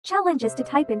challenge is to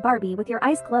type in Barbie with your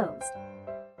eyes closed.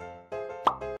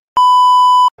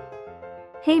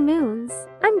 Hey Moons,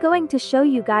 I'm going to show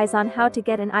you guys on how to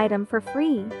get an item for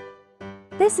free.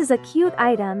 This is a cute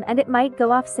item and it might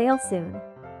go off sale soon.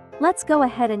 Let's go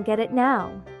ahead and get it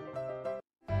now.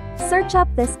 Search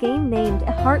up this game named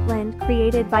Heartland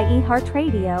created by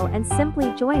eHeartRadio and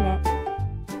simply join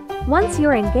it. Once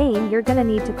you're in game, you're gonna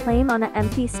need to claim on an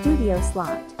empty studio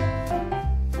slot.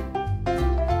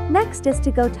 Next is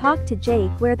to go talk to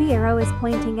Jake where the arrow is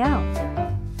pointing out.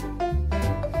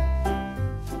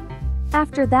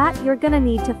 After that, you're gonna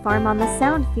need to farm on the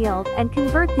sound field and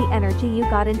convert the energy you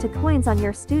got into coins on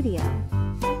your studio.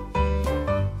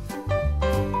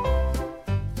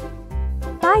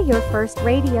 Buy your first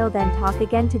radio, then talk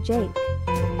again to Jake.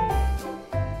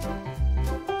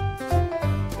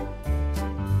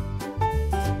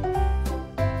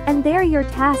 And there your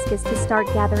task is to start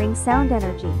gathering sound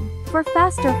energy. For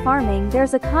faster farming,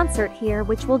 there's a concert here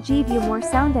which will give you more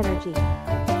sound energy.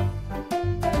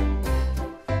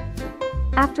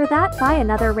 After that, buy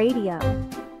another radio.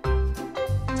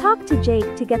 Talk to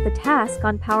Jake to get the task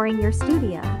on powering your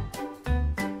studio.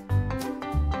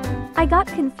 I got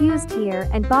confused here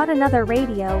and bought another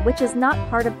radio which is not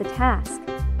part of the task.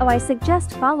 Oh, I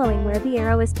suggest following where the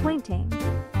arrow is pointing.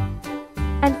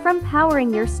 And from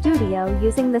powering your studio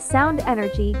using the sound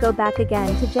energy, go back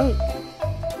again to Jake.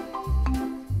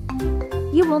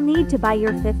 You will need to buy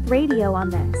your 5th radio on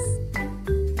this.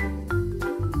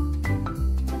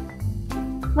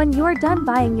 When you're done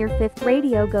buying your 5th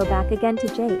radio, go back again to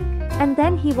Jake, and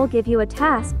then he will give you a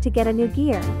task to get a new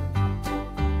gear.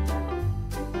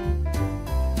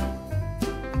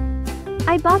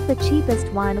 I bought the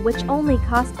cheapest one which only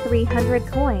cost 300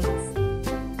 coins.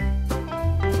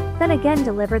 Then again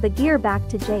deliver the gear back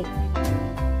to Jake.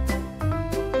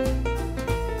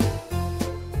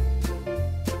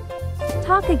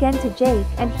 Talk again to Jake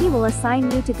and he will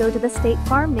assign you to go to the State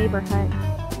Farm neighborhood.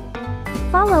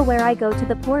 Follow where I go to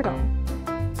the portal.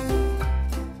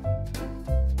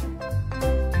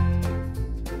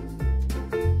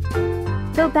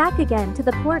 Go back again to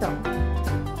the portal.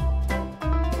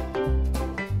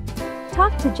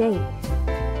 Talk to Jake.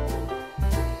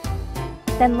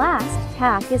 Then last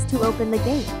task is to open the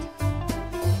gate.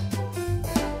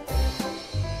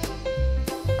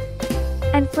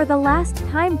 And for the last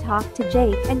time, talk to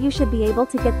Jake and you should be able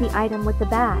to get the item with the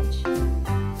badge.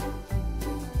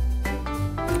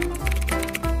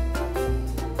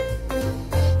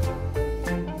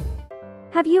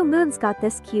 Have you Moons got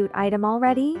this cute item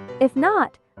already? If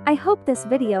not, I hope this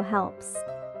video helps.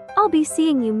 I'll be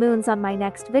seeing you Moons on my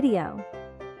next video.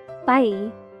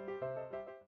 Bye.